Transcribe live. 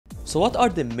So what are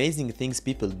the amazing things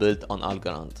people built on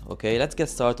Algorand? Okay, let's get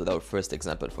started with our first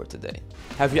example for today.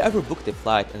 Have you ever booked a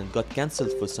flight and it got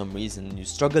cancelled for some reason and you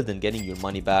struggled in getting your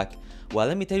money back? Well,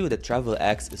 let me tell you that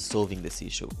TravelX is solving this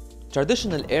issue.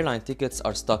 Traditional airline tickets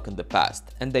are stuck in the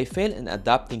past and they fail in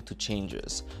adapting to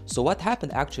changes. So what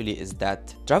happened actually is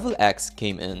that TravelX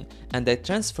came in and they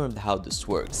transformed how this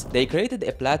works. They created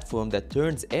a platform that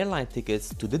turns airline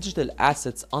tickets to digital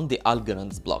assets on the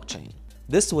Algorand's blockchain.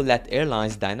 This will let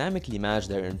airlines dynamically manage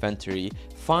their inventory,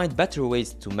 find better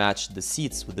ways to match the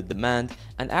seats with the demand,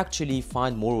 and actually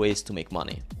find more ways to make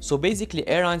money. So basically,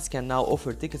 airlines can now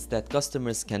offer tickets that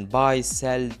customers can buy,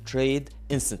 sell, trade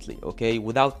instantly, okay,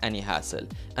 without any hassle.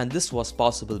 And this was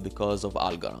possible because of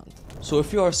Algorand. So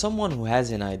if you are someone who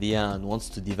has an idea and wants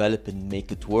to develop and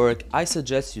make it work, I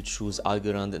suggest you choose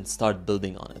Algorand and start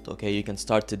building on it, okay? You can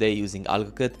start today using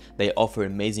AlgoKit. They offer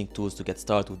amazing tools to get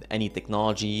started with any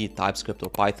technology, TypeScript or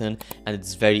Python, and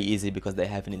it's very easy because they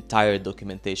have an entire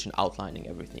documentation outlining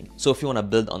everything. So if you want to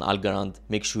build on Algorand,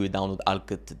 make sure you download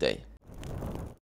AlgoKit today.